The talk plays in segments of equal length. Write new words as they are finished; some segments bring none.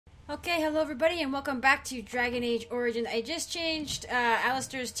Okay, hello everybody and welcome back to Dragon Age Origins. I just changed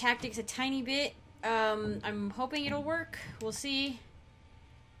Alistair's tactics a tiny bit. I'm hoping it'll work. We'll see.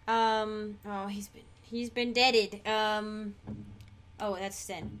 Oh, he's been deaded. Oh, that's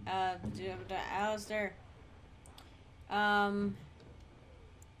Sten. Alistair. I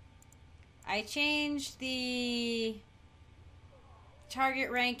changed the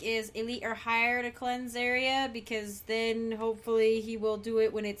target rank is elite or higher to cleanse area, because then hopefully he will do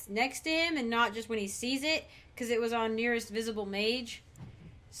it when it's next to him and not just when he sees it, because it was on nearest visible mage.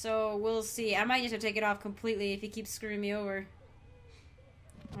 So we'll see. I might just have to take it off completely if he keeps screwing me over.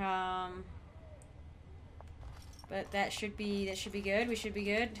 But that should be good. We should be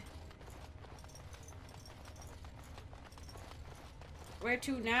good. Where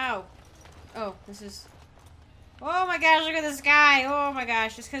to now? Oh, this is... Oh my gosh, look at the sky! Oh my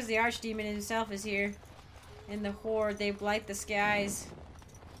gosh, just because the Archdemon himself is here. And the Horde, they blight the skies.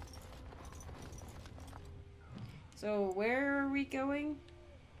 So, where are we going?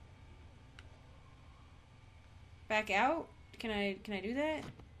 Back out? Can I do that?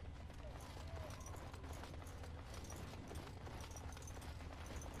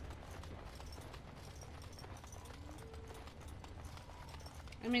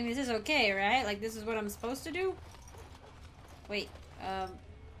 I mean, this is okay, right? Like, this is what I'm supposed to do? Wait,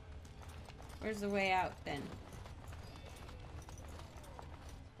 where's the way out, then?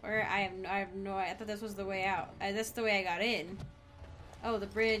 Where? I have no... I thought this was the way out. That's the way I got in. Oh, the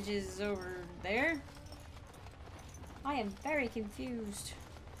bridge is over there? I am very confused.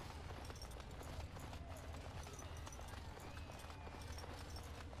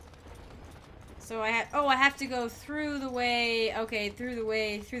 So I have to go through the way, okay, through the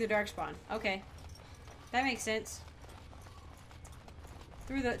Darkspawn. Okay. That makes sense.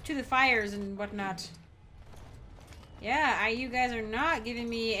 To the fires and whatnot. Yeah, you guys are not giving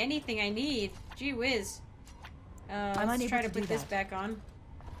me anything I need. Gee whiz. Let's try to put this back on.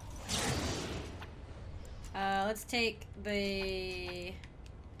 Let's take the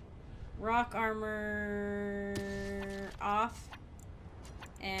rock armor off.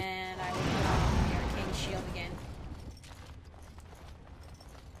 And I will put on the arcane shield again.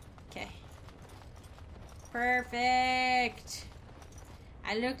 Okay. Perfect!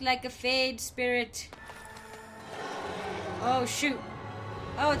 I look like a Fade spirit. Oh, shoot.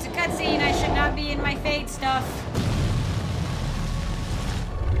 Oh, it's a cutscene. I should not be in my Fade stuff.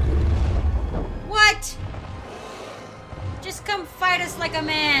 What? Just come fight us like a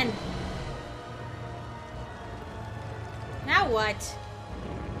man. Now what?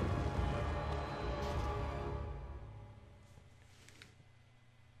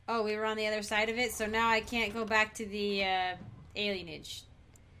 Oh, we were on the other side of it, so now I can't go back to the alienage.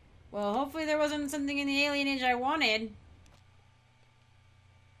 Well, hopefully there wasn't something in the alienage I wanted.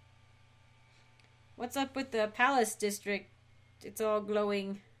 What's up with the palace district? It's all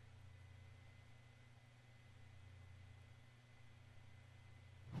glowing.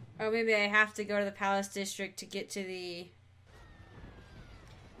 Oh, maybe I have to go to the palace district to get to the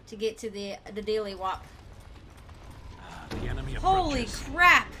daily walk. The enemy Holy approaches.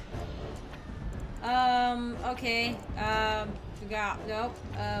 crap! Okay, we got, nope,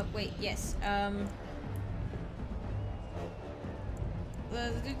 wait, yes,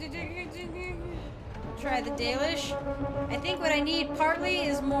 try the Dalish. I think what I need partly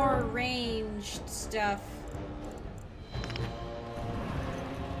is more ranged stuff.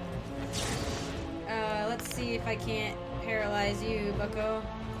 Let's see if I can't paralyze you, bucko.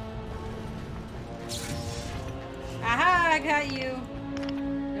 Aha, I got you.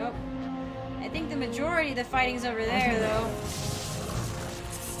 Nope. I think the majority of the fighting's over there, though.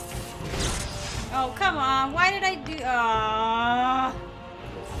 Oh, come on. Why did I do... Aww.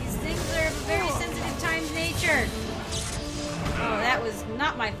 These things are of a very sensitive time's nature. Oh, that was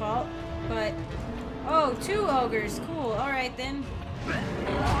not my fault. But... Oh, 2 ogres. Cool. Alright, then.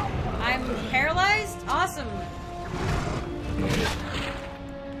 I'm paralyzed? Awesome.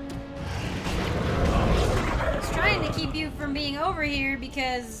 Trying to keep you from being over here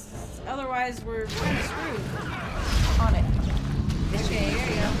because otherwise we're kind of screwed. On it. Okay, here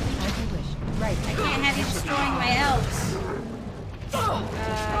you go. As you wish. Right. I can't have you destroying my elves.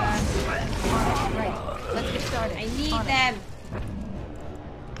 Right. Let's get started. I need them.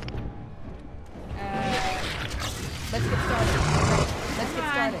 Let's get started. Right. Let's get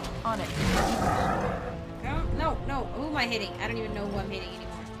started. On it. No. Who am I hitting? I don't even know who I'm hitting anymore.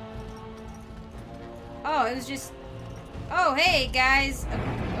 Oh, it was just... Oh, hey, guys.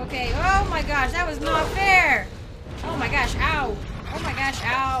 Okay. Oh, my gosh. That was not fair. Oh, my gosh. Ow. Oh, my gosh.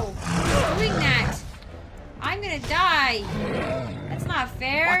 Ow. Who's doing that? I'm gonna die. That's not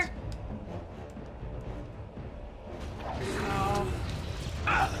fair.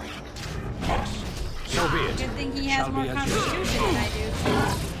 it. Good thing he has Shall more be as you constitution than I do.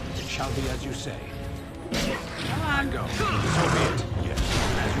 It shall be as you say. Come on. Go. So be it. Yes,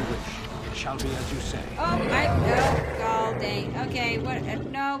 as you wish. It shall be as you say. Oh, oh, dang. Okay, what?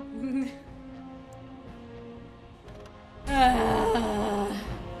 No.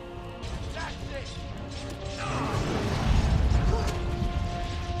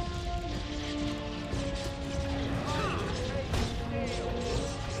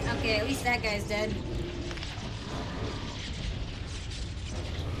 Okay, at least that guy's dead.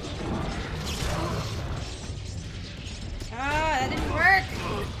 That didn't work.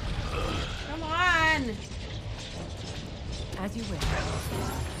 Come on. As you wish.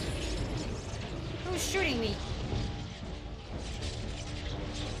 Who's shooting me?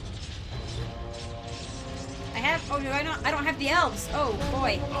 I have. Oh, do I not? I don't have the elves. Oh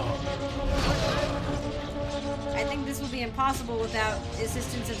boy. I think this will be impossible without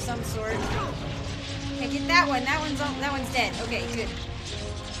assistance of some sort. Okay, get that one. That one's dead. Okay, good.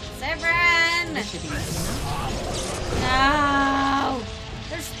 Severin! This should be easy. No!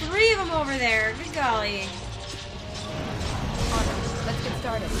 There's 3 of them over there. Good golly. On it. Let's get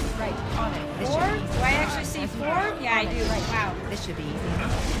started. Right. On it. This 4? should be easy. Do I actually see 4? Yeah, I do. Right. Wow. This should be easy.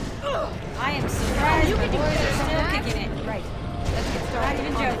 I am surprised my boys are still kicking it. Right. Let's get Not started.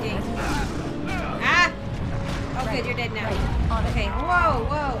 even On it. joking. Ah! Oh, good, you're dead now. Right. On it. Okay, whoa,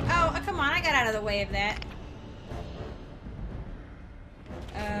 whoa. Oh, come on, I got out of the way of that.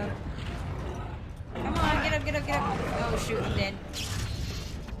 Come on, get up, get up, get up. Oh, shoot, I'm dead.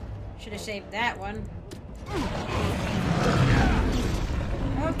 Should have saved that one.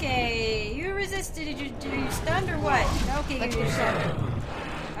 Okay, you resisted. Did you stunned or what? Okay, Let's you're get started.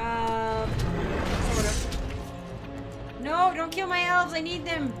 sort of. No, don't kill my elves. I need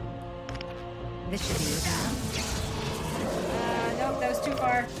them. This should be easy. Nope, that was too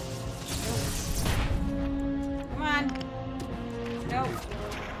far. Nope. Come on. Nope.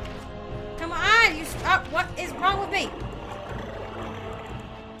 Come on, you stop. What is wrong with me?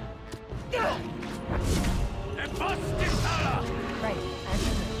 Right.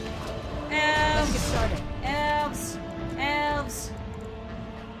 As you wish. Let's get Elves. started. Elves. Elves.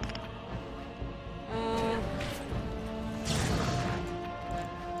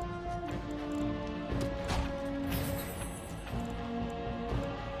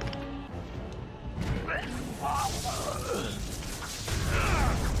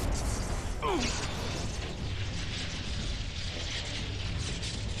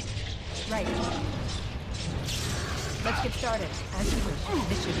 Right. Let's get started. As you wish.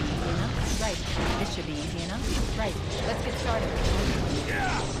 This should be easy enough. Right. This should be easy enough. Right. Let's get started.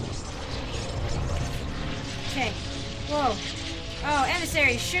 Okay. Whoa. Oh,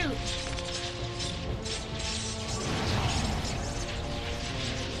 emissary, shoot.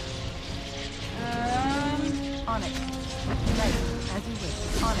 On it. Right. As you wish.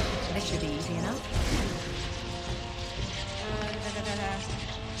 On it. This should be easy enough.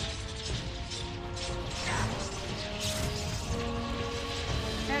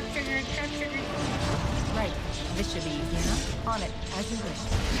 Right. This should be easy enough. On it. As you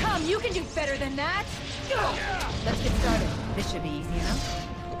wish. Come, you can do better than that. Let's get started. This should be easy enough.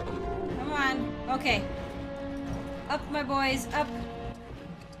 Come on. Okay. Up, my boys. Up.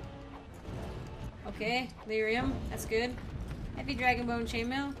 Okay. Lyrium. That's good. Heavy Dragon Bone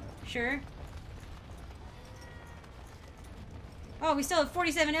Chainmail. Sure. Oh, we still have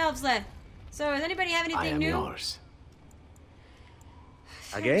 47 elves left. So, does anybody have I anything am new? yours.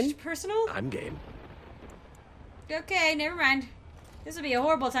 Again? Personal? I'm game. Okay, never mind. This would be a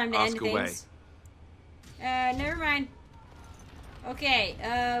horrible time to Ask end away. things. Never mind. Okay,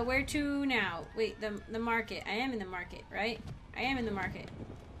 where to now? Wait, the market. I am in the market, right? I am in the market.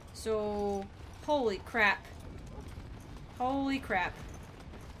 So, holy crap. Holy crap.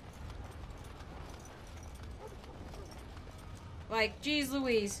 Like, geez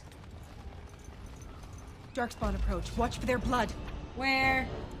Louise. Darkspawn approach. Watch for their blood. Where?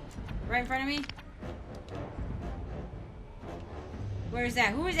 Right in front of me? Where is that?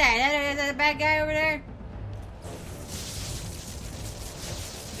 Who is that? Is that a bad guy over there?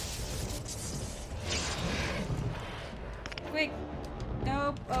 Quick.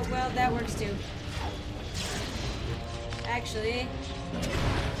 Nope. Oh, well, that works too. Actually.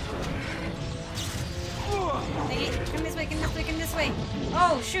 Dang it. Come this way, come this way, come this way.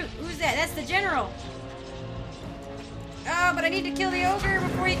 Oh, shoot. Who's that? That's the general. Oh, but I need to kill the ogre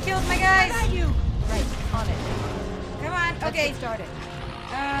before he kills my guys. Got you. Right. On it. Come on. Let's Okay. get started.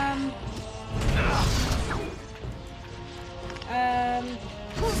 Okay.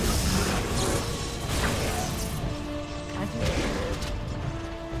 As you wish.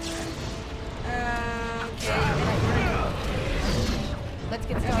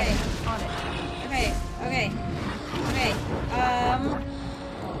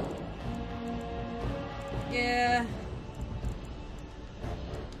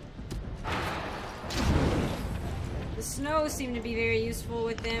 snow seem to be very useful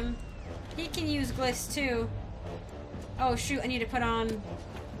with them. He can use glyphs too. Oh shoot, I need to put on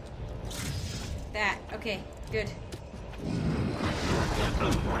that. Okay, good.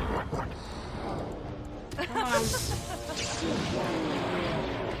 Come on.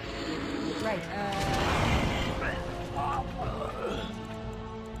 Right.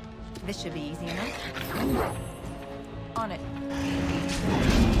 This should be easy enough. On it.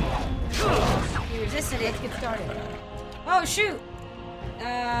 He resisted it. Let's get started. Oh shoot!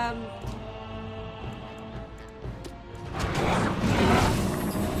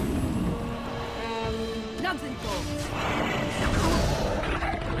 Nothing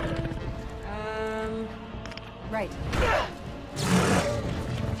Right.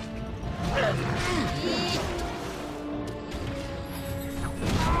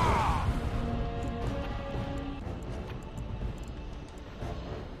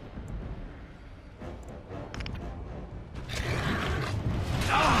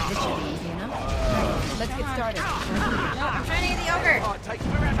 This should be easy enough. Let's get started. No, I'm trying to get the ogre. Oh, take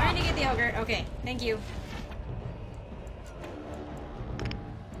me around. Trying to get the ogre. Okay, thank you.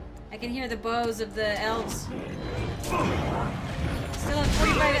 I can hear the bows of the elves. Still have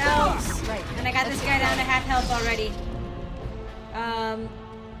 45 elves. Right. And I got this guy down to half health already.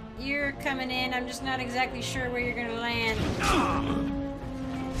 You're coming in. I'm just not exactly sure where you're gonna land. I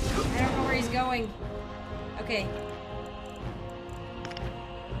don't know where he's going. Okay.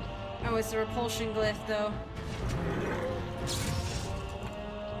 Oh, it's a repulsion glyph, though.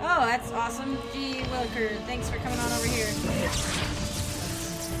 Oh, that's awesome. Gee Williker, thanks for coming on over here.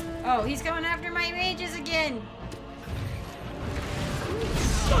 Oh, he's coming after my mages again.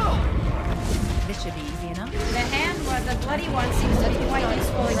 This should be easy enough. The hand one, the bloody one, seems to be quite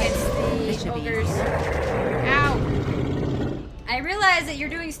useful against the ogres. Ow! I realize that you're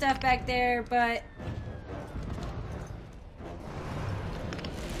doing stuff back there, but...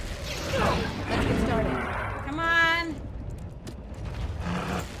 Let's get started. Come on!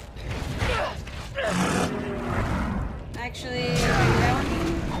 Actually, that one.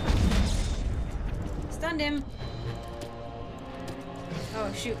 Stunned him.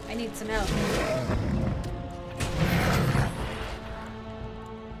 Oh shoot, I need some help.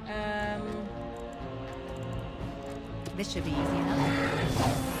 This should be easy enough.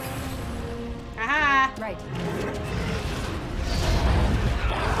 Haha! Right.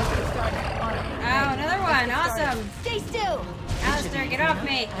 Let's get started. On it. Oh, Right. another Let's one! get started. Awesome! Stay still! Alistair, get off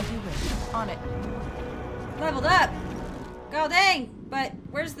me! As you wish. On it. Leveled up! God dang! But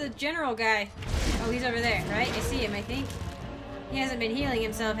where's the general guy? Oh, he's over there, right? I see him, I think. He hasn't been healing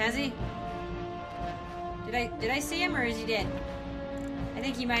himself, has he? Did I see him, or is he dead? I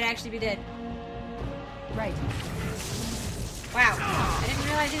think he might actually be dead. Right. Wow. I didn't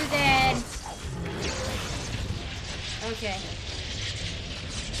realize he was dead. Okay.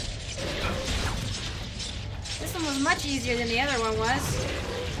 This one was much easier than the other one was.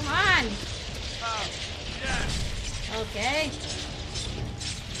 Come on! Okay.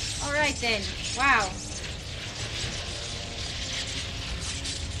 Alright then. Wow.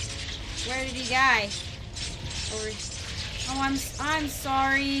 Where did he die? Oh, I'm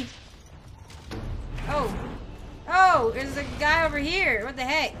sorry. Oh. Oh, there's a guy over here. What the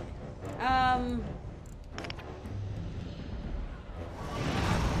heck?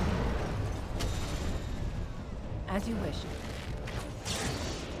 As you wish.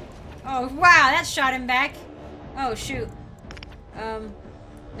 Oh, wow, that shot him back. Oh, shoot.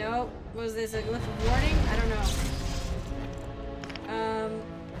 No. Was this a glyph of warning? I don't know.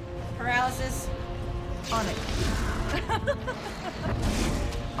 Paralysis. On it.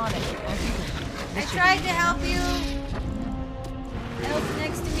 On it. As you wish. I tried to help you. Elf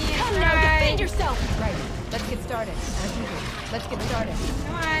next to me. Come now, defend yourself! Right. Let's get started. As you wish. Let's get started.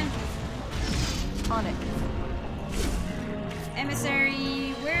 Come on. On it.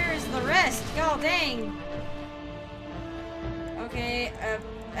 Emissary, where's the rest? God dang. Okay,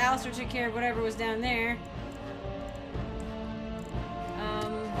 Alistair took care of whatever was down there.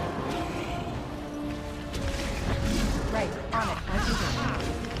 Right. On it. As you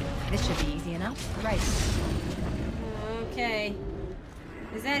wish. This should be easy enough. Right. Okay.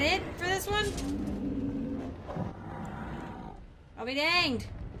 Is that it for this one? I'll be danged.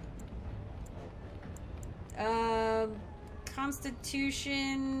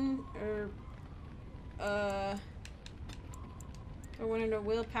 Constitution, or, or one under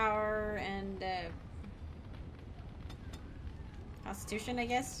willpower and, Constitution, I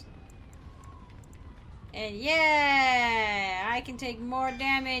guess. And yeah, I can take more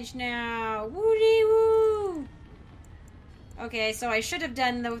damage now. Woody woo! Okay, so I should have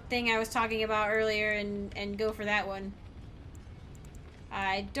done the thing I was talking about earlier and go for that one.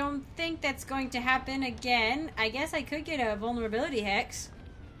 I don't think that's going to happen again. I guess I could get a vulnerability hex.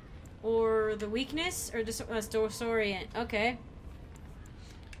 Or the weakness? Or just disorient. Okay.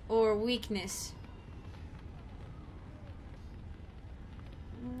 Or weakness.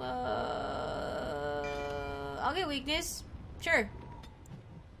 I'll get weakness. Sure.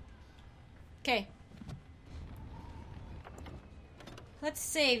 Okay. Let's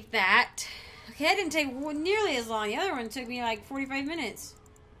save that. Okay, that didn't take nearly as long. The other one took me like 45 minutes.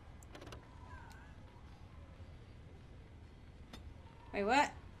 Wait,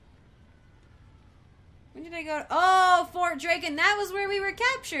 what? When did I go? Oh, Fort Drake, and that was where we were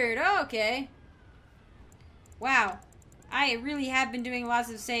captured. Oh, okay. Wow. I really have been doing lots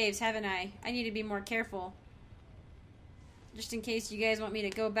of saves, haven't I? I need to be more careful. Just in case you guys want me to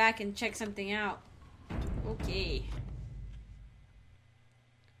go back and check something out. Okay.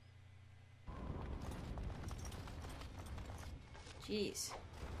 Jeez.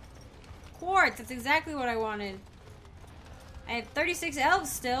 Quartz, that's exactly what I wanted. I have 36 elves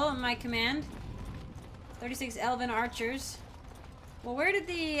still in my command. 36 elven archers. Well, where did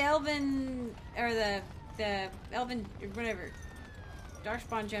the elven, or the elven, whatever,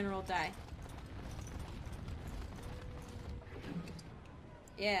 Darkspawn General die?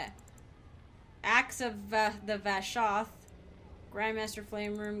 Yeah. Axe of the Vashoth. Grandmaster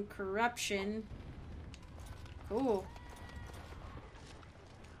Flame Room. Corruption. Cool.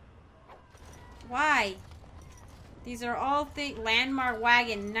 Why? These are all landmark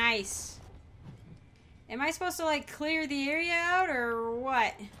wagon. Nice. Am I supposed to, like, clear the area out, or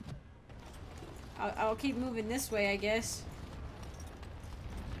what? I'll keep moving this way, I guess.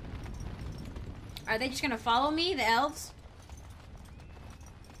 Are they just gonna follow me, the elves?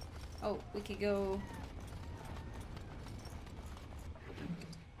 Oh, we could go...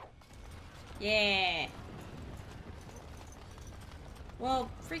 Yeah. Well,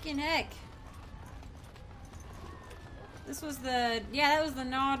 freaking heck. This was the... Yeah, that was the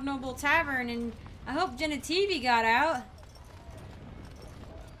Nod Noble Tavern, and I hope Genitivi got out.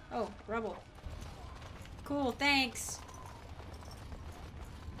 Oh, rubble. Cool, thanks.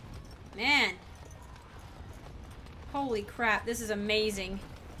 Man. Holy crap, this is amazing.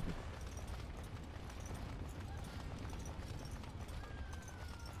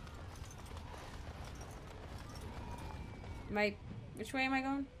 Which way am I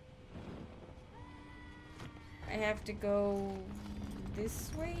going? I have to go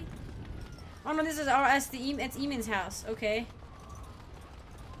this way? Oh no, this is it's Eamon's house. Okay.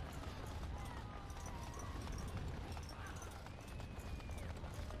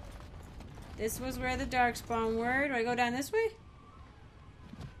 This was where the Darkspawn were. Do I go down this way?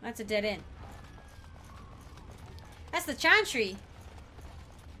 That's a dead end. That's the Chantry.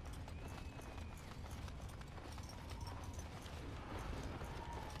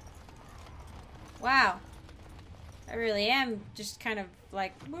 Wow. I really am just kind of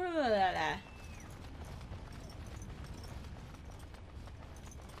like... Blah, blah, blah, blah.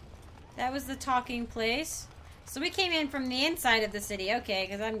 That was the talking place. So we came in from the inside of the city. Okay,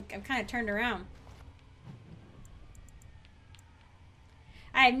 because I'm kind of turned around.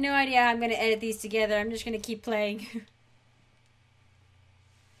 I have no idea how I'm going to edit these together. I'm just going to keep playing.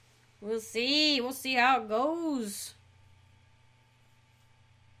 We'll see. We'll see how it goes.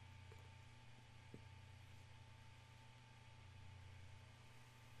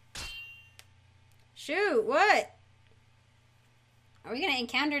 Shoot, what? Are we gonna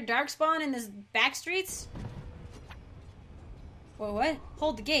encounter Darkspawn in this back streets? Whoa, what?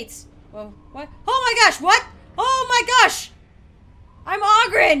 Hold the gates. Whoa, what? Oh my gosh, what? Oh my gosh! I'm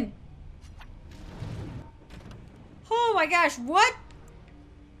Ogren! Oh my gosh, what?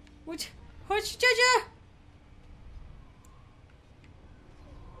 What?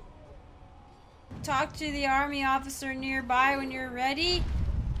 Talk to the army officer nearby when you're ready.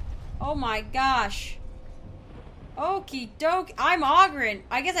 Oh my gosh. Okie doke. I'm Ogren.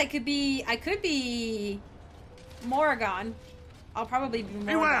 I guess I could be Morrigan. I'll probably be Morrigan.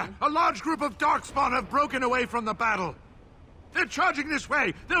 Beware! A large group of Darkspawn have broken away from the battle. They're charging this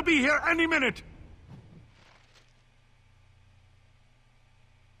way. They'll be here any minute.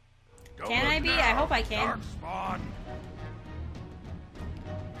 Can I be? I hope I can. Darkspawn.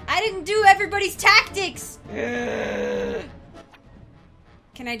 I didn't do everybody's tactics!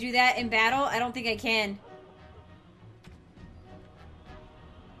 Can I do that in battle? I don't think I can.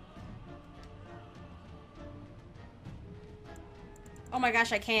 Oh my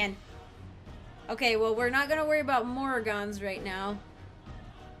gosh, I can. Okay, well, we're not gonna worry about Morrigans right now.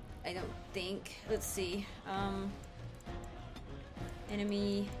 I don't think. Let's see.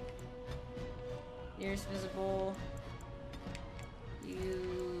 Enemy. Nearest visible.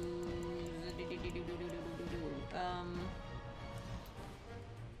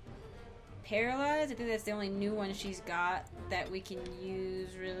 Paralyzed? I think that's the only new one she's got that we can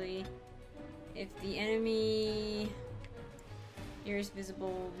use, really. If the enemy... Nearest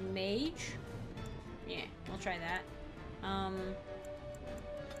visible Mage? Yeah, we'll try that.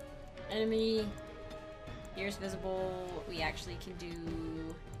 Enemy... Nearest visible... We actually can do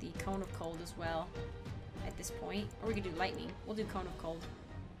the Cone of Cold as well at this point. Or we could do Lightning. We'll do Cone of Cold.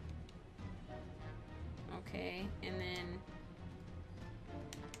 Okay, and then...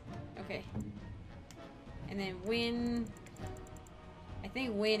 Okay. And then Wind... I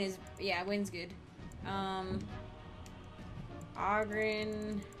think Wind is... Yeah, Wind's good.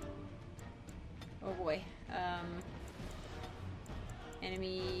 Ogren... Oh boy.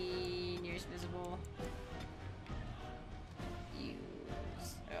 Enemy... Nearest visible...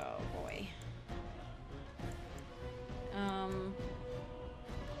 Use... Oh boy.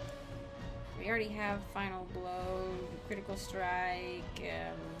 We already have Final Blow, Critical Strike,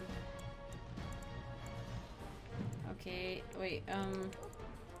 okay, wait,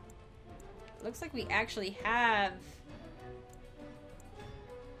 looks like we actually have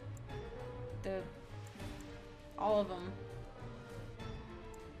all of them,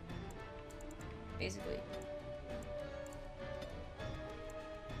 basically.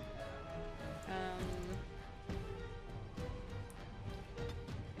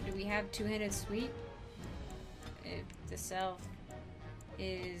 Do we have Two-Handed Sweep? If the self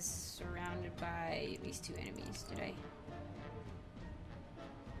is surrounded by at least 2 enemies, did I?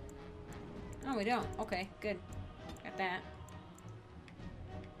 Oh, we don't. Okay, good. Got that.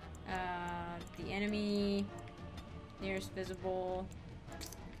 The enemy nearest visible.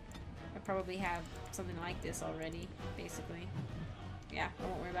 I probably have something like this already, basically. Yeah, I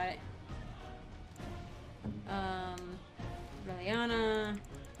won't worry about it. Liliana.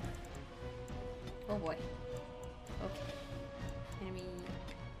 Oh boy. Okay. Enemy.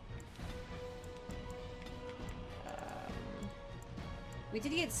 We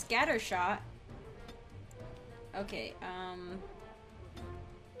did get Scatter Shot. Okay,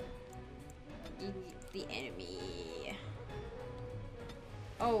 the enemy.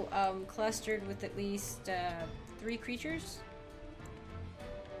 Oh, clustered with at least 3 creatures?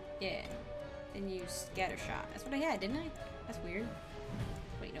 Yeah. Then use Scatter Shot. That's what I had, didn't I? That's weird.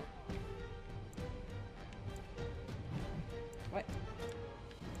 Wait, no. What?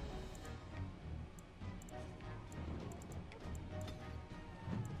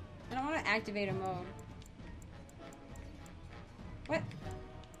 I don't want to activate a mode. What?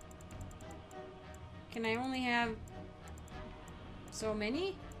 Can I only have so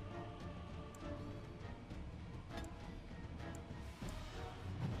many?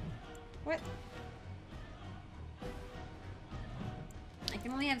 What? I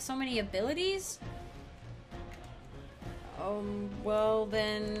can only have so many abilities? Well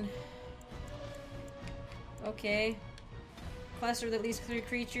then... Okay. Cluster with at least 3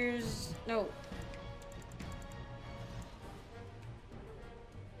 creatures. No.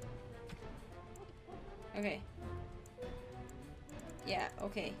 Okay. Yeah,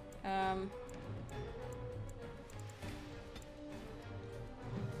 okay.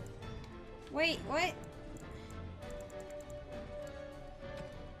 Wait, what?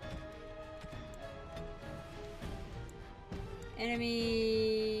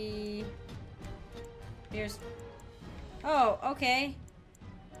 Enemy... Here's... Oh, okay.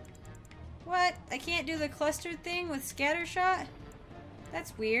 What? I can't do the clustered thing with Scatter Shot?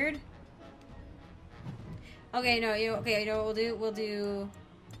 That's weird. Okay, no, you know what we'll do? We'll do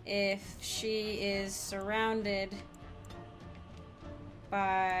if she is surrounded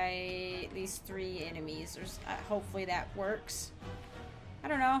by at least 3 enemies. There's, hopefully that works. I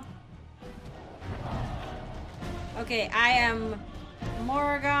don't know. Okay, I am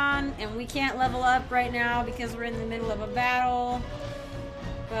Morrigan, and we can't level up right now because we're in the middle of a battle.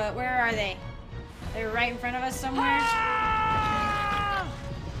 But where are they? They're right in front of us somewhere.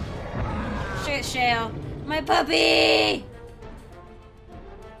 Shit, Shale. My puppy!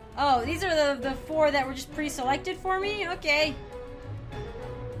 Oh, these are the 4 that were just pre-selected for me? Okay.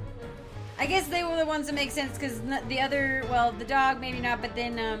 I guess they were the ones that make sense, because the other, well, the dog, maybe not, but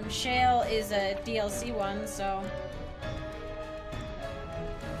then Shale is a DLC one, so...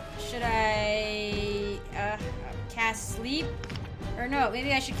 Should I cast Sleep? Or no,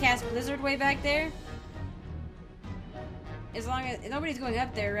 maybe I should cast Blizzard way back there? As long as... Nobody's going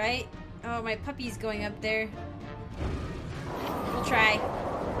up there, right? Oh, my puppy's going up there. We'll try.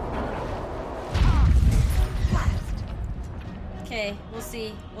 Okay, we'll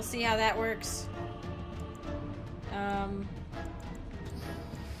see. We'll see how that works.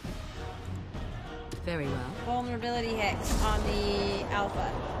 Very well. Vulnerability hex on the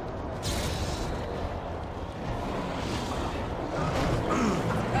alpha.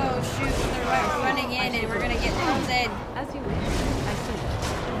 Oh shoot, they're running in and we're gonna get frozen. As you wish. I see.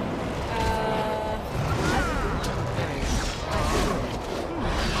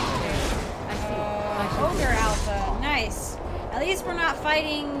 Ogre alpha. Nice. At least we're not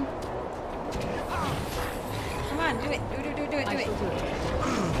fighting. Come on, do it. Do it.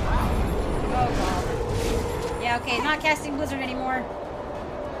 Oh god. Yeah, okay, not casting Blizzard anymore.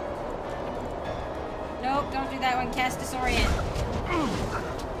 Nope, don't do that one. Cast Disorient.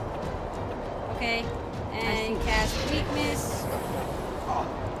 Okay. And cast Weakness.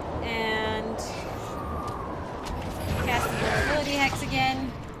 And cast the Vulnerability Hex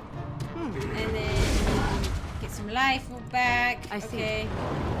again. And then get some life back. I see. Okay.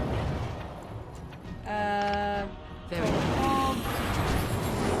 Very hold.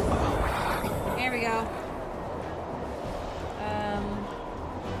 There we go.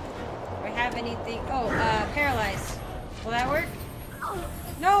 Do I have anything? Oh, paralyze. Will that work?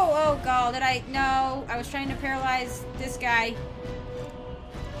 No! Oh god, did I? No, I was trying to paralyze this guy.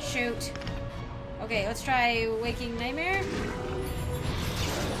 Shoot. Okay, let's try Waking Nightmare.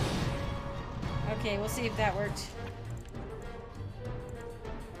 Okay, we'll see if that worked.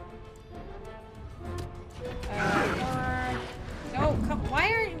 No, come,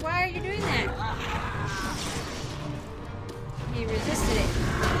 why are you doing that? He resisted it.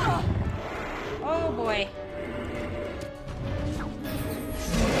 Oh boy.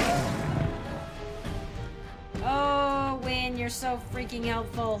 Oh, Wynn, you're so freaking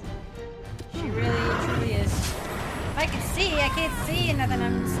helpful. She really, truly is. If I can see, I can't see nothing.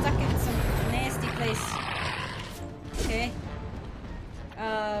 I'm stuck in some nasty place. Okay.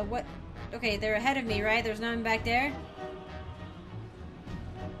 What? Okay, they're ahead of me, right? There's none back there?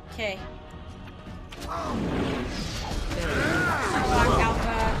 Okay. Unlock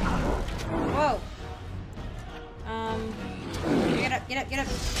Alpha. Whoa. Get up, get up, get up,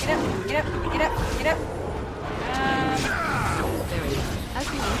 get up, get up, get up, get up.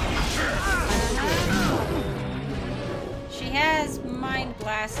 She has Mind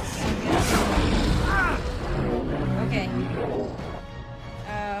Blasts. Okay.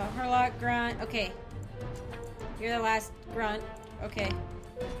 Herlock Grunt. Okay. You're the last grunt. Okay.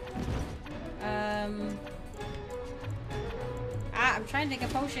 I'm trying to take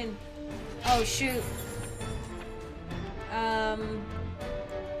a potion. Oh shoot.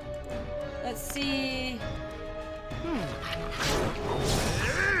 Let's see.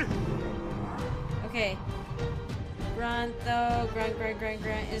 Okay. Grunt though. Grunt.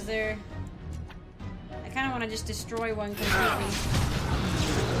 Is there? I kind of want to just destroy one completely.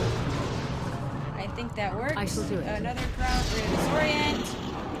 I think that works. I shall do it. Another grunt. We're gonna disorient.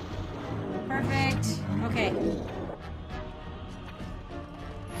 Perfect. Okay.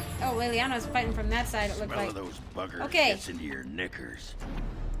 Oh, Liliana's fighting from that side. It looked like. Smell of those buggers Okay. gets into your knickers.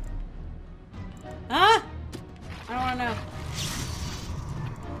 Huh? I don't want to know.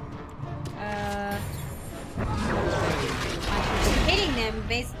 Hitting them,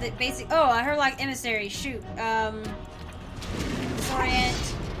 basic. Oh, I heard like emissary. Shoot.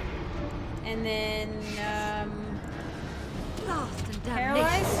 Disorient, and then Lost and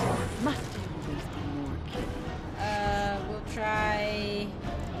paralyze. Must always be more killing. We'll try.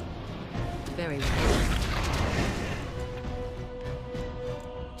 Very well.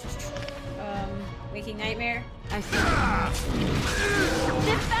 Waking Nightmare. I see.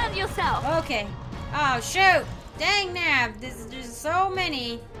 Defend yourself. Okay. Oh shoot! Dang nav! There's so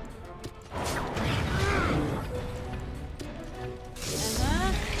many.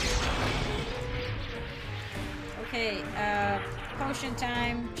 Okay. Potion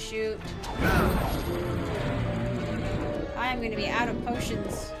time. Shoot. I am going to be out of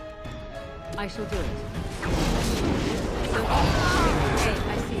potions. I shall do it. Okay.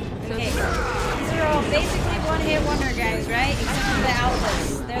 I see. Okay. These are all basically one-hit wonder guys, right? Except for the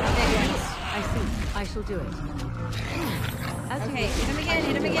alphas. They're the big ones. I see. I shall do it. Okay, hit him again,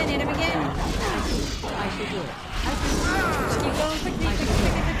 hit him again, hit him again. I shall do it. Just keep going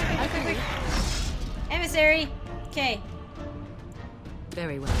quickly. Emissary. Okay.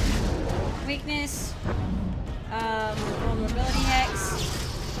 Very well. Weakness. Vulnerability hex.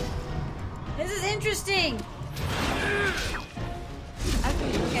 This is interesting.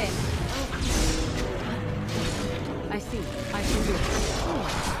 Okay. I see. I shall do it.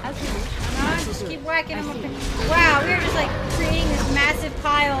 Come on, just keep whacking him. Wow, we're just like creating this massive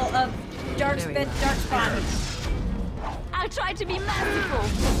pile of dark spawn. I'll try to be merciful.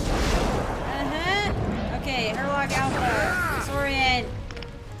 Okay, Herlock Alpha, Disorient,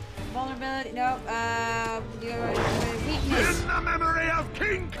 Vulnerability ability. Nope. Weakness. In the memory of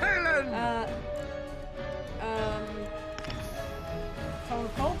King Kalen! Cone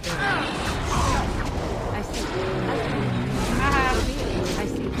Colt? I see. Haha. I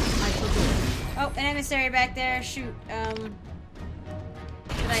see. I shall do it. Oh, an emissary back there. Shoot. Can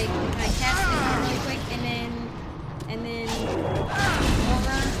I cast it really quick and then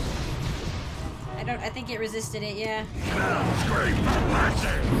over? I think it resisted it, yeah.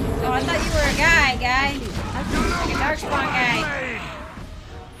 Oh, I thought you were a guy. Like a Darkspawn guy.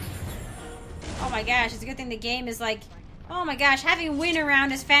 Oh my gosh, it's a good thing the game is like, oh my gosh, having Win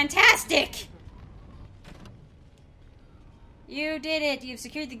around is fantastic! You did it. You've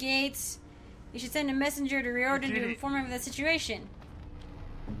secured the gates. You should send a messenger to Riordan to inform him of the situation.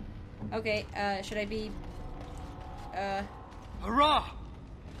 Okay, should I be... Hurrah!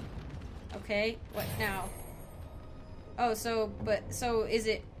 Okay, what now? Oh, so is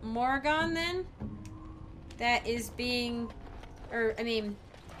it Morrigan then? That is being... Or, I mean...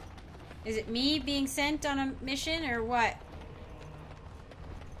 Is it me being sent on a mission, or what?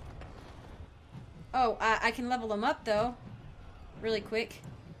 Oh, I can level them up, though. Really quick.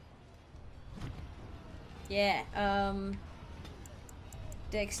 Yeah,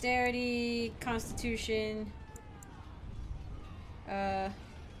 Dexterity, Constitution...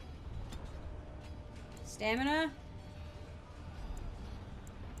 Stamina?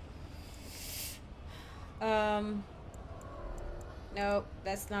 Nope,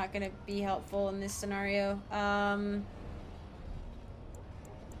 that's not gonna be helpful in this scenario.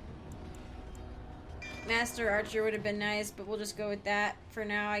 Master Archer would have been nice, but we'll just go with that for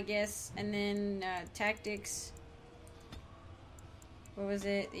now, I guess. And then, Tactics. What was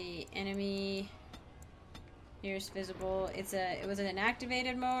it? The enemy... Here's visible. Was it an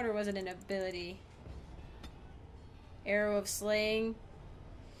activated mode or was it an ability? Arrow of Slaying.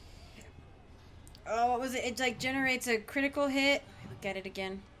 Oh, what was it? It like generates a critical hit. Look at it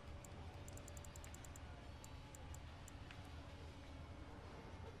again.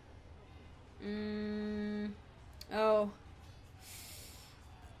 Oh.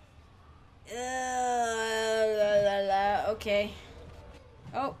 Okay.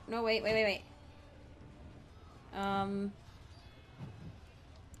 Oh, no, wait.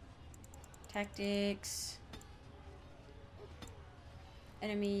 Tactics.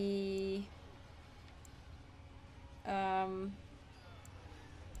 Enemy.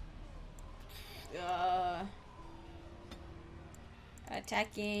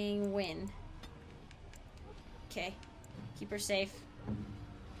 Attacking Win. Okay. Keep her safe.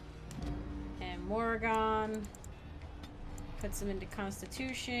 And Morrigan. Puts him into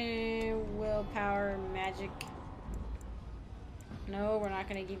Constitution, Willpower, Magic. No, we're not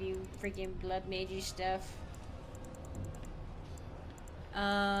gonna give you freaking blood magey stuff.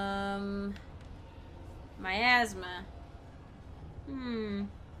 Miasma.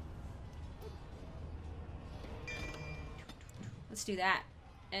 Let's do that.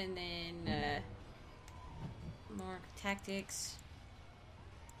 And then, more tactics.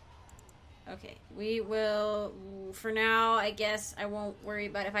 Okay, we will, for now, I guess I won't worry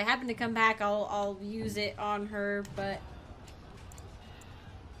about it. If I happen to come back, I'll use it on her, but...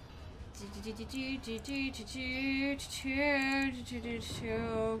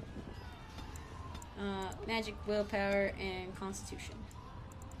 Magic, Willpower, and Constitution.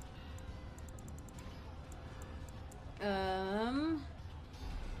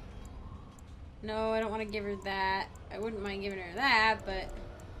 No, I don't want to give her that. I wouldn't mind giving her that, but...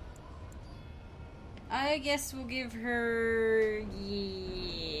 I guess we'll give her...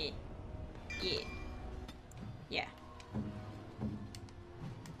 Yeah.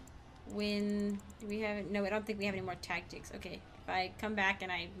 When... Do we have... No, I don't think we have any more tactics. Okay. If I come back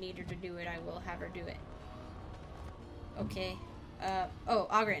and I need her to do it, I will have her do it. Okay. Oh,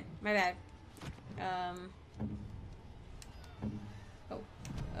 Ogren. My bad. Oh,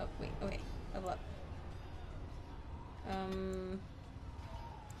 wait. Okay. Level up.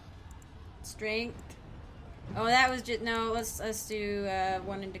 Strength. Oh, that was just... No, let's do,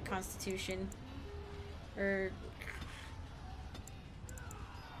 one into Constitution. Or...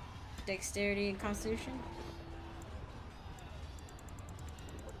 Dexterity and Constitution.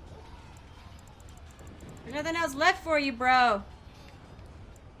 There's nothing else left for you, bro.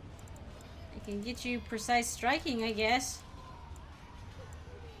 I can get you precise striking, I guess.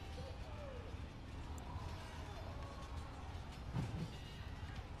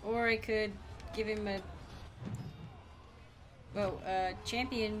 Or I could give him a...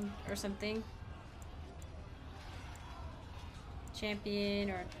 champion or something. Champion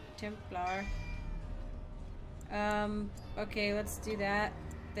or Templar. Okay, let's do that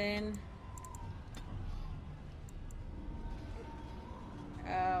then.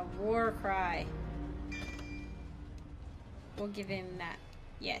 War cry. We'll give him that.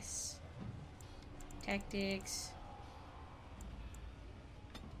 Yes. Tactics.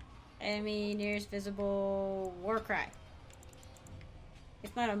 Enemy nearest visible. War cry.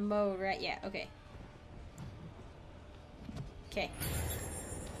 It's not a mode, right? Yeah, okay. Okay.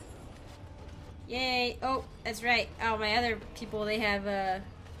 Yay! Oh, that's right. Oh, my other people, they have,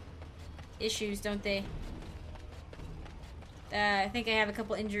 issues, don't they? I think I have a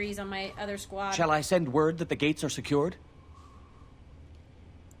couple injuries on my other squad. Shall I send word that the gates are secured?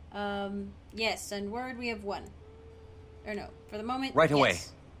 Yes, send word we have one. Or no, for the moment, Right away.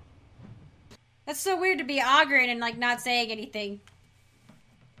 Yes. That's so weird to be auguring and, like, not saying anything.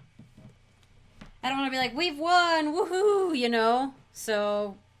 I don't want to be like, we've won, woohoo, you know?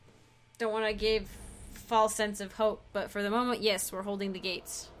 So, don't want to give false sense of hope, but for the moment, yes, we're holding the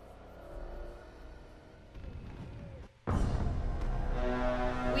gates.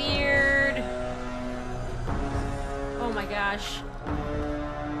 Weird. Oh my gosh.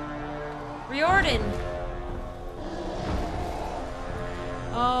 Riordan.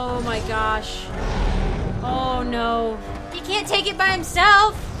 Oh my gosh. Oh no. He can't take it by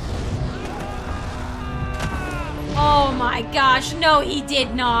himself. Oh my gosh. No, he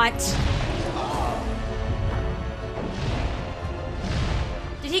did not.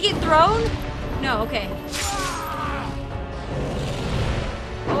 Did he get thrown? No, okay.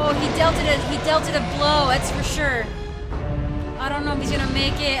 Oh, he dealt it a blow, that's for sure. I don't know if he's gonna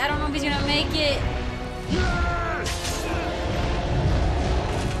make it. I don't know if he's gonna make it.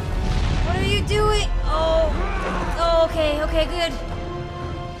 What are you doing? Oh, okay, okay, good.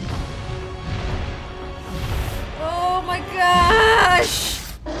 Oh my gosh!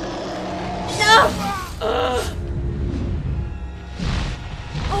 No! Ugh.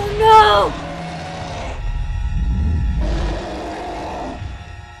 Oh no!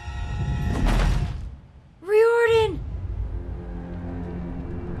 Riordan!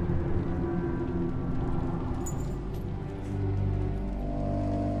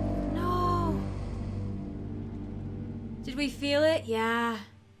 No. Did we feel it? Yeah.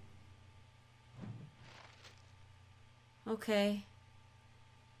 Okay.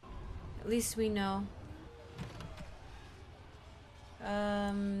 At least we know.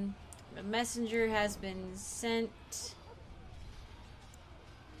 A messenger has been sent.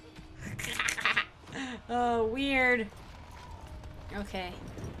 Oh, weird. Okay.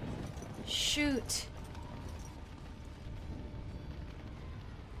 Shoot.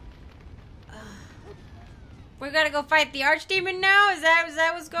 We gotta go fight the archdemon now? Is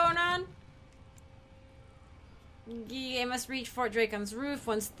that what's going on? Yeah, I must reach Fort Dracon's roof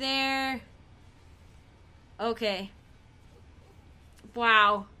once there. Okay.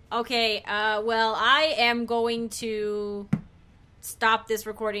 Wow. Okay, well, I am going to stop this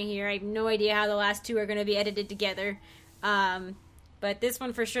recording here. I have no idea how the last two are going to be edited together. But this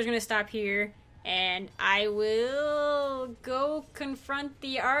one for sure is going to stop here. And I will go confront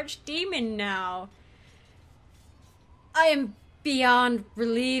the archdemon now. I am beyond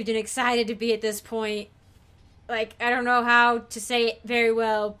relieved and excited to be at this point. Like, I don't know how to say it very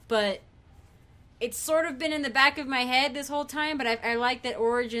well, but it's sort of been in the back of my head this whole time, but I like that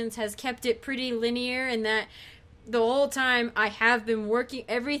Origins has kept it pretty linear, and that the whole time I have been working,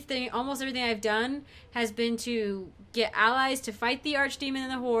 almost everything I've done has been to get allies to fight the archdemon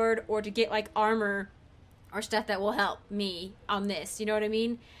and the horde, or to get, like, armor or stuff that will help me on this, you know what I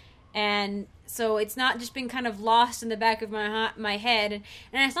mean? And so it's not just been kind of lost in the back of my head, and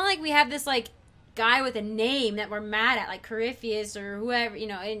it's not like we have this, like, guy with a name that we're mad at, like Corypheus or whoever,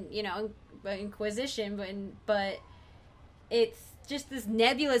 Inquisition, but it's just this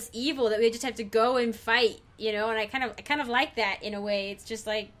nebulous evil that we just have to go and fight, and I kind of like that in a way. It's just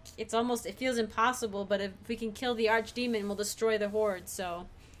like, it feels impossible, but if we can kill the archdemon, we'll destroy the horde. So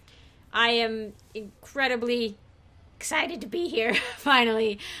I am incredibly excited to be here.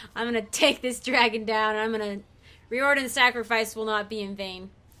 Finally, I'm gonna take this dragon down, and Riordan's sacrifice will not be in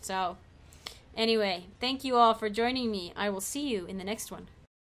vain. So anyway, thank you all for joining me. I will see you in the next one.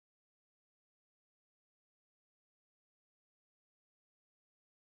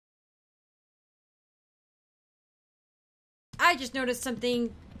 I just noticed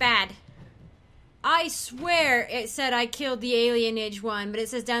something bad. I swear it said I killed the alienage one, but it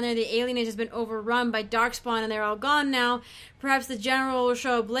says down there the alienage has been overrun by darkspawn and they're all gone now. Perhaps the general will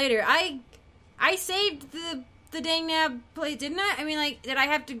show up later. I saved the dang nab place, didn't I? I mean, like, did I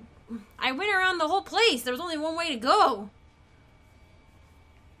have to... I went around the whole place. There was only one way to go.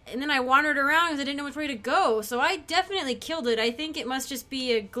 And then I wandered around because I didn't know which way to go. So I definitely killed it. I think it must just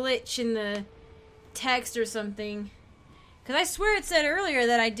be a glitch in the text or something. Because I swear it said earlier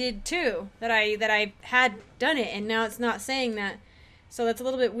that I did too. That I had done it, and now it's not saying that. So that's a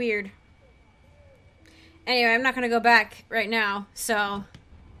little bit weird. Anyway, I'm not going to go back right now, so...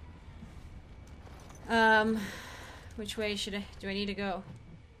 which way do I need to go?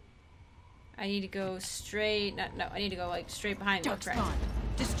 I need to go straight... No, I need to go, like, straight behind me. Darkspawn.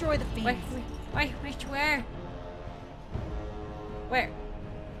 Destroy the fiends. Wait, where? Where?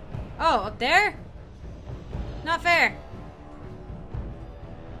 Oh, up there? Not fair.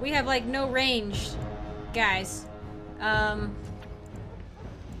 We have, like, no range, guys.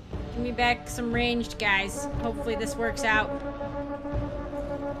 Give me back some ranged guys. Hopefully this works out.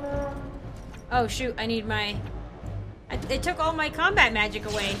 Oh, shoot, I need my... They took all my combat magic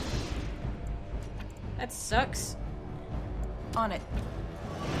away. That sucks. On it.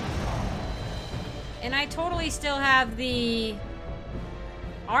 And I totally still have the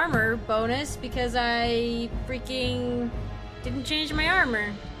armor bonus because I freaking didn't change my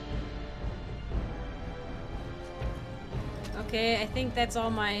armor. Okay, I think that's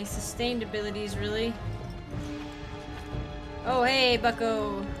all my sustained abilities, really. Oh, hey,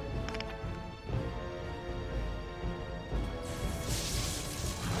 bucko.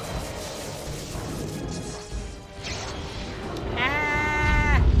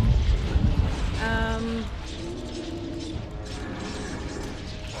 Ah!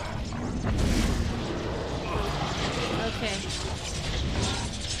 Okay.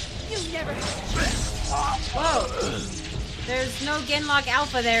 You never... Whoa! There's no Genlock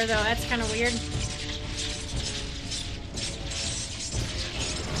Alpha there, though. That's kind of weird.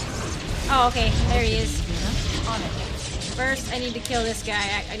 Oh, okay. There he is. On it. First, I need to kill this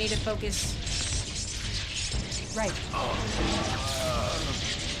guy. I need to focus. Right.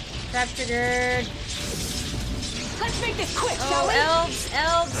 Trap triggered. Let's make this quick, Oh, shall we? elves!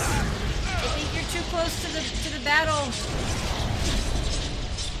 I think you're too close to the battle.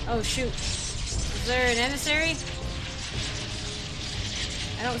 Oh, shoot. Is there an emissary?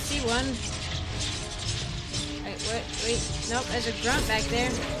 I don't see one. Wait, what? Wait. Nope, there's a grunt back there.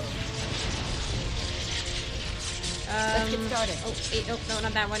 Let's get started. Oh, wait, nope, no,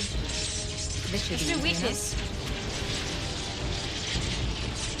 not that one. This should Let's be do easy weakness. enough.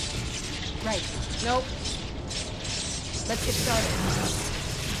 Right. Nope. Let's get started.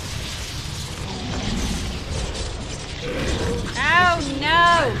 Oh,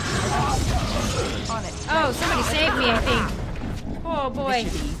 no! On it. Oh, somebody saved me, I think. Oh, boy.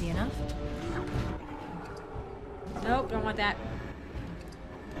 This should be easy enough. Nope, don't want that.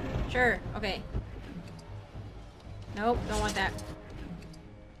 Sure, okay. Nope, don't want that.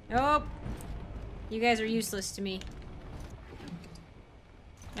 Nope. You guys are useless to me.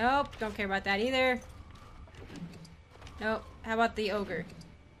 Nope, don't care about that either. Nope. How about the ogre?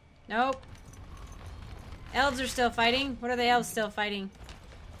 Nope. Elves are still fighting. What are the elves still fighting?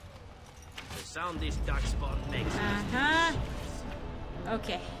 The sound this darkspawn makes. Uh-huh.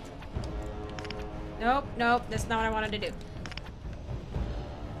 Okay. Nope, nope, that's not what I wanted to do.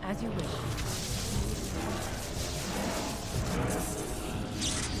 As you wish.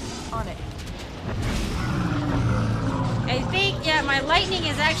 On it. I think, yeah, my lightning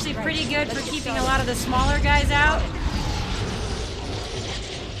is actually pretty good for keeping a lot of the smaller guys out.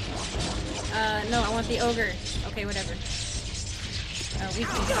 No, I want the ogre. Okay, whatever.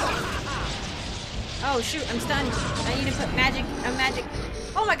 Weakness. Oh, shoot, I'm stunned. I need to put magic. Magic.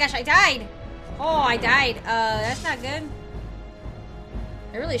 Oh my gosh, I died. Oh, I died. That's not good.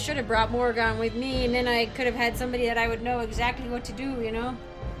 I really should have brought Morrigan with me, and then I could have had somebody that I would know exactly what to do, you know?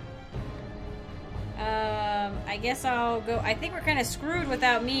 I guess I'll go. I think we're kind of screwed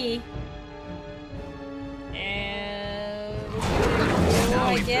without me.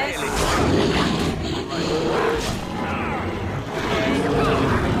 I guess.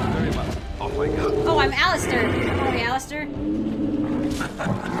 Off I go. Oh, I'm Alistair. Okay, Alistair.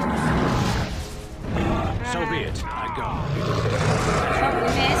 So be it. I go. Oh,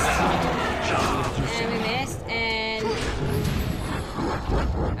 we missed. And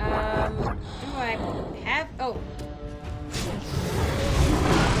do I have... Oh.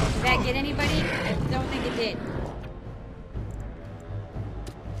 Did that get anybody? I don't think it did.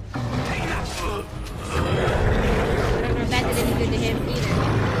 I don't know if that did any good to him either.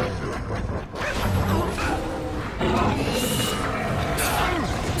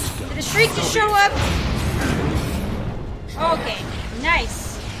 Did the shriek just show up? Okay,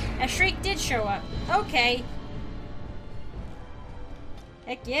 nice. A shriek did show up. Okay.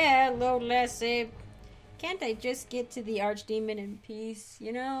 Heck yeah, load less save. Can't I just get to the archdemon in peace,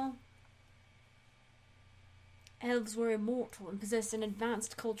 you know? Elves were immortal and possessed an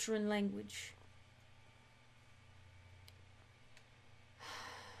advanced culture and language.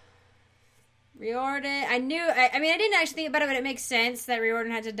 Riordan, I mean, I didn't actually think about it, but it makes sense that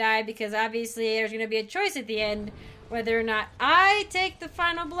Riordan had to die because obviously there's going to be a choice at the end whether or not I take the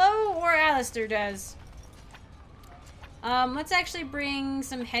final blow or Alistair does. Let's actually bring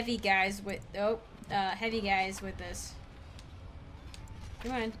some heavy guys with, heavy guys with us.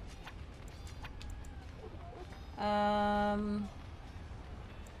 Come on.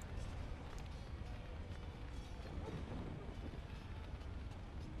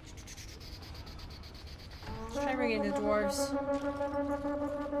 Try bringing the dwarves.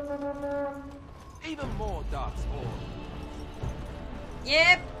 Even more darkspawn.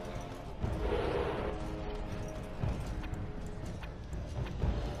 Yep.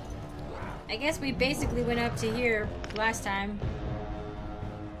 I guess we basically went up to here last time.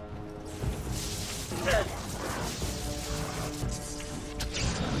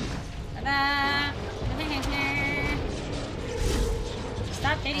 Ta-da!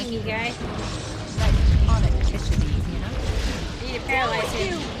 Stop hitting me, guy. Right, on it. This should be easy enough. I need to paralyze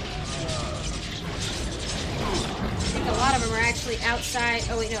him. I think a lot of them are actually outside.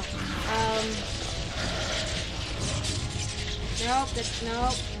 Oh, wait, no. Nope,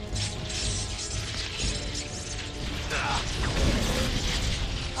 nope.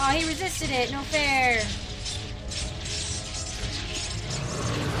 Oh, he resisted it. No fair.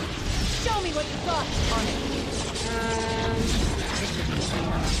 Show me what you got. On it. This should be easy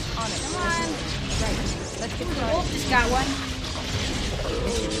enough. On it. Come on. Right. Let's get The started. wolf just got one.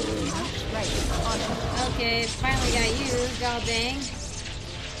 This should be easy enough. Right. On it. Okay, finally got you, god dang.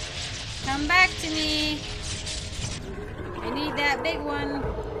 Come back to me. I need that big one.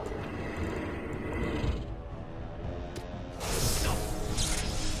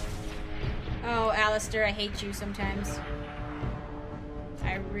 Oh, Alistair, I hate you sometimes.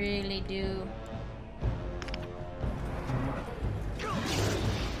 I really do.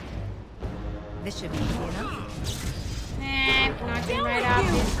 This should be easy enough. Knock him right off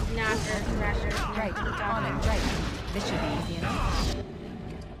his knocker. Right. On it. Right. This should be easy enough.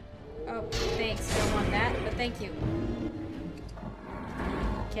 Oh, thanks. Don't want that, but thank you.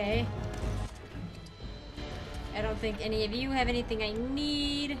 Okay. I don't think any of you have anything I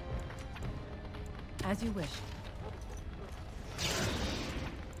need. As you wish.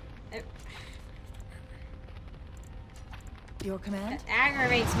 Your command? That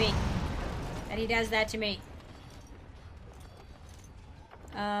aggravates me that he does that to me.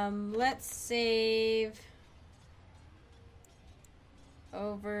 Let's save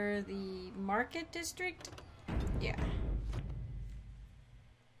over the market district. Yeah.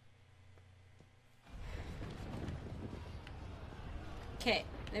 Okay,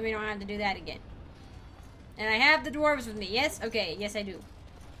 then we don't have to do that again. And I have the dwarves with me. Yes? Okay, yes I do.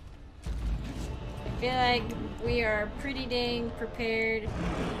 I feel like we are pretty dang prepared.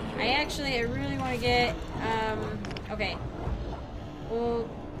 I really want to get, okay. Well,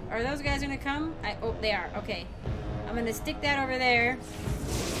 are those guys gonna come? Oh, they are. Okay. I'm gonna stick that over there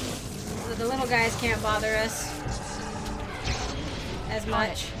so the little guys can't bother us as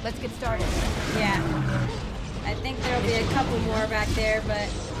much. Let's get started. Yeah. I think there'll be a couple more back there, but...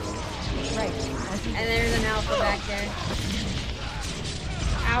 Right. And there's an alpha back there.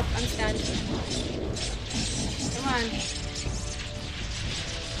 Ow, I'm stunned. Come on.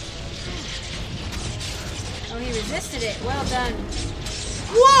 Oh, he resisted it. Well done.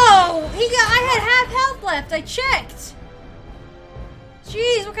 Whoa! I had half health left. I checked.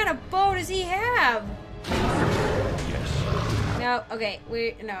 Jeez, what kind of bow does he have? Yes. No, okay.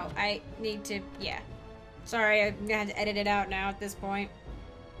 I need to, yeah. Sorry, I'm gonna have to edit it out now at this point.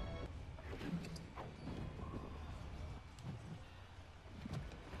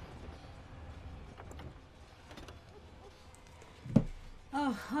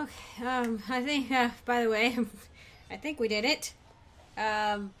 Oh, okay. I think, by the way, I think we did it.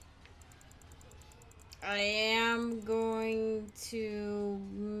 I am going to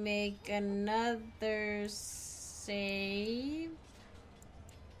make another save.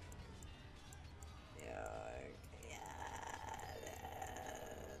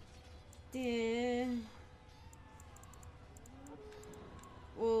 Yeah.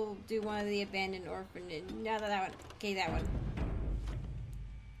 We'll do one of the abandoned orphanage. No, that one. Okay, that one.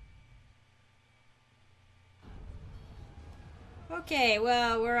 Okay,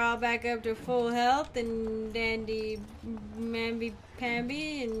 well, we're all back up to full health and dandy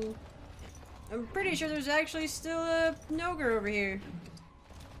mamby-pamby, and I'm pretty sure there's actually still a Nogre over here.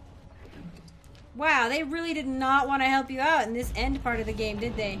 Wow, they really did not want to help you out in this end part of the game,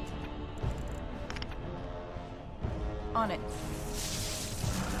 did they? On it.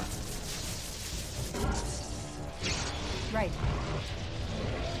 Right.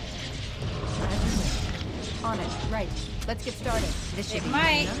 As On it. Right. Let's get started. This should It be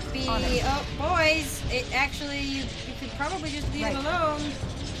might enough. be. On it. Oh, boys! It actually, you could probably just leave it alone.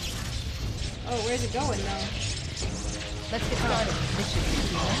 Oh, where's it going though? Let's get started. This should be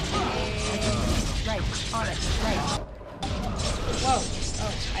enough. Right. On it. Right. Whoa!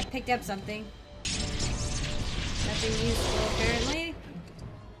 Oh, I picked up something. Nothing useful, apparently.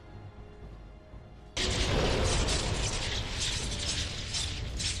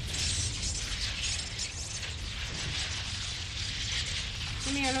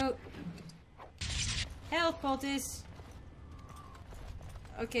 Come here, loot. Health poultice.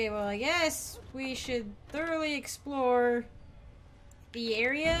 Okay, well, I guess we should thoroughly explore the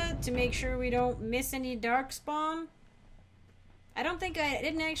area to make sure we don't miss any darkspawn. I don't think I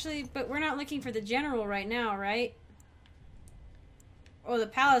didn't actually, but we're not looking for the general right now, right? Oh, the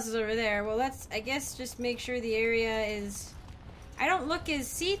palace is over there. Well, let's, I guess, just make sure the area is... I don't look as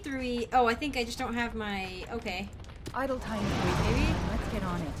see-through-y. Oh, I think I just don't have my... Okay. Idle time, maybe. Let's get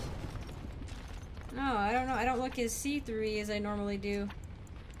on it. No, I don't know. I don't look as see-through-y as I normally do.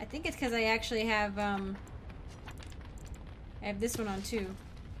 I think it's because I actually have, I have this one on too.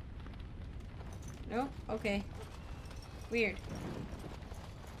 Nope. Okay. Weird.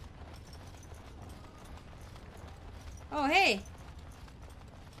 Oh, hey!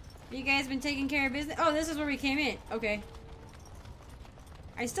 You guys been taking care of business? Oh, this is where we came in. Okay.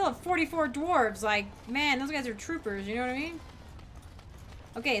 I still have 44 dwarves. Like, man, those guys are troopers. You know what I mean?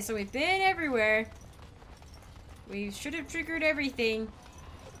 Okay, so we've been everywhere. We should have triggered everything.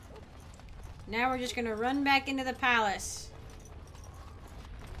 Now we're just gonna run back into the palace.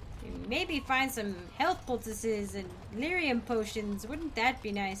 And maybe find some health poultices and lyrium potions. Wouldn't that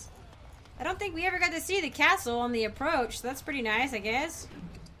be nice? I don't think we ever got to see the castle on the approach, so that's pretty nice, I guess.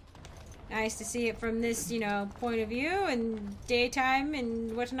 Nice to see it from this, you know, point of view and daytime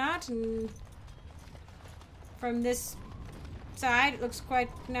and whatnot. And from this side, it looks quite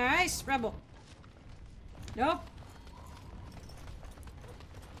nice. Rebel. Nope.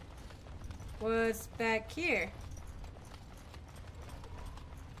 What's back here?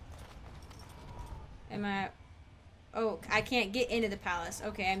 Am I... Oh, I can't get into the palace.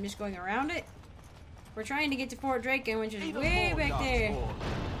 Okay, I'm just going around it. We're trying to get to Fort Draken, which is way back there.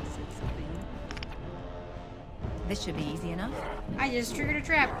 This should be easy enough. I just triggered a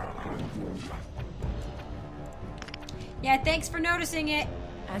trap. Yeah, thanks for noticing it.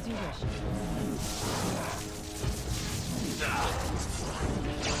 As you wish.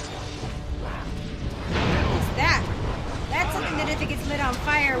 What's that? That's something that if it gets lit on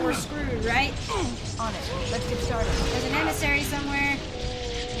fire, we're screwed, right? On it. Let's get started. There's an emissary somewhere.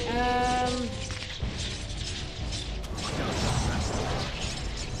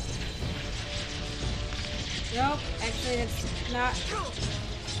 Nope, actually that's not.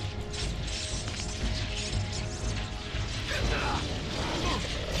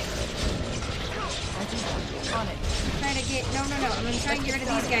 On it. I'm trying to get, no, I'm gonna try and get rid of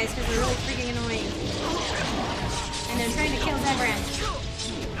these guys because they're really freaking annoying. And I'm trying to kill Zebran.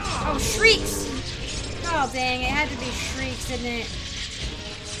 Oh, shrieks! Oh, dang, it had to be shrieks, didn't it?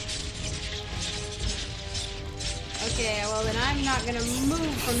 Okay, well then I'm not gonna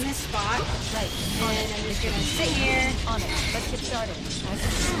move from this spot. Right. And I'm just gonna sit here. On it. Let's get started.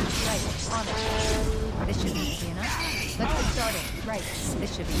 Right. On it. This should be easy enough. Let's get started. Right.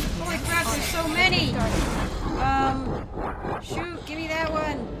 This should be easy enough. Holy crap, there's so many! Started. Shoot, give me that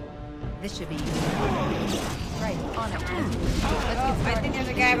one. This should be easy enough. Right. On it. Let's get Oh, started. I think there's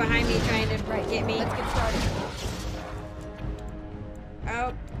a guy behind me trying to get me. Let's get started.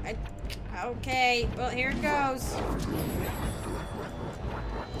 Oh, okay. Well, here it goes.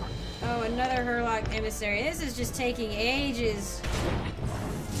 Oh, another Herlock emissary. This is just taking ages.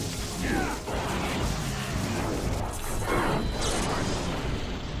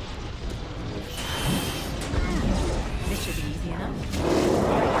 This should be easy enough.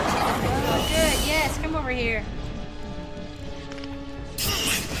 Oh, good. Yes, come over here.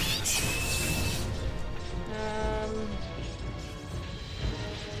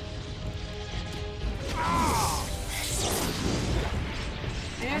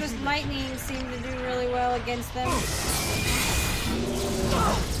 I noticed lightning seemed to do really well against them. Let's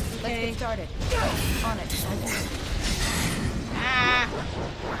Okay. get started. On it. Ah!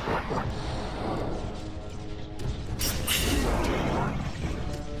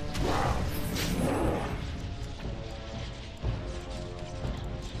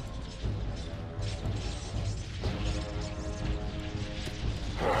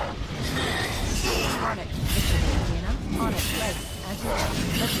 On it. This should be easy enough. On it. Right. As you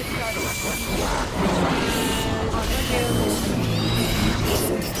wish. Let's get started.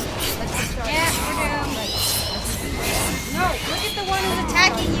 Let's get started. Yeah, we're doomed. Right.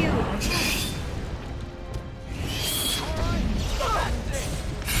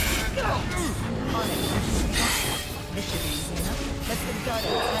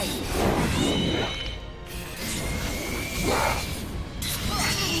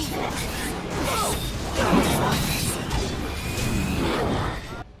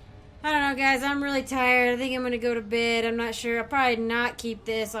 I don't know, guys. I'm really tired. I think I'm gonna go to bed. I'm not sure. I'll probably not keep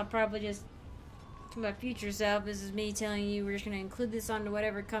this. I'll probably just, to my future self, this is me telling you we're just gonna include this onto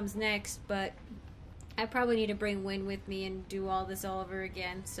whatever comes next. But I probably need to bring Win with me and do all this all over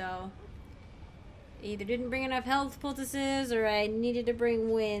again. So either didn't bring enough health poultices or I needed to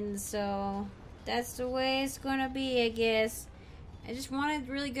bring Win. So that's the way it's gonna be, I guess. I just wanted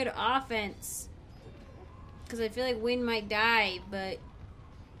really good offense because I feel like Win might die, but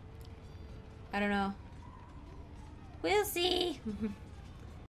I don't know. We'll see.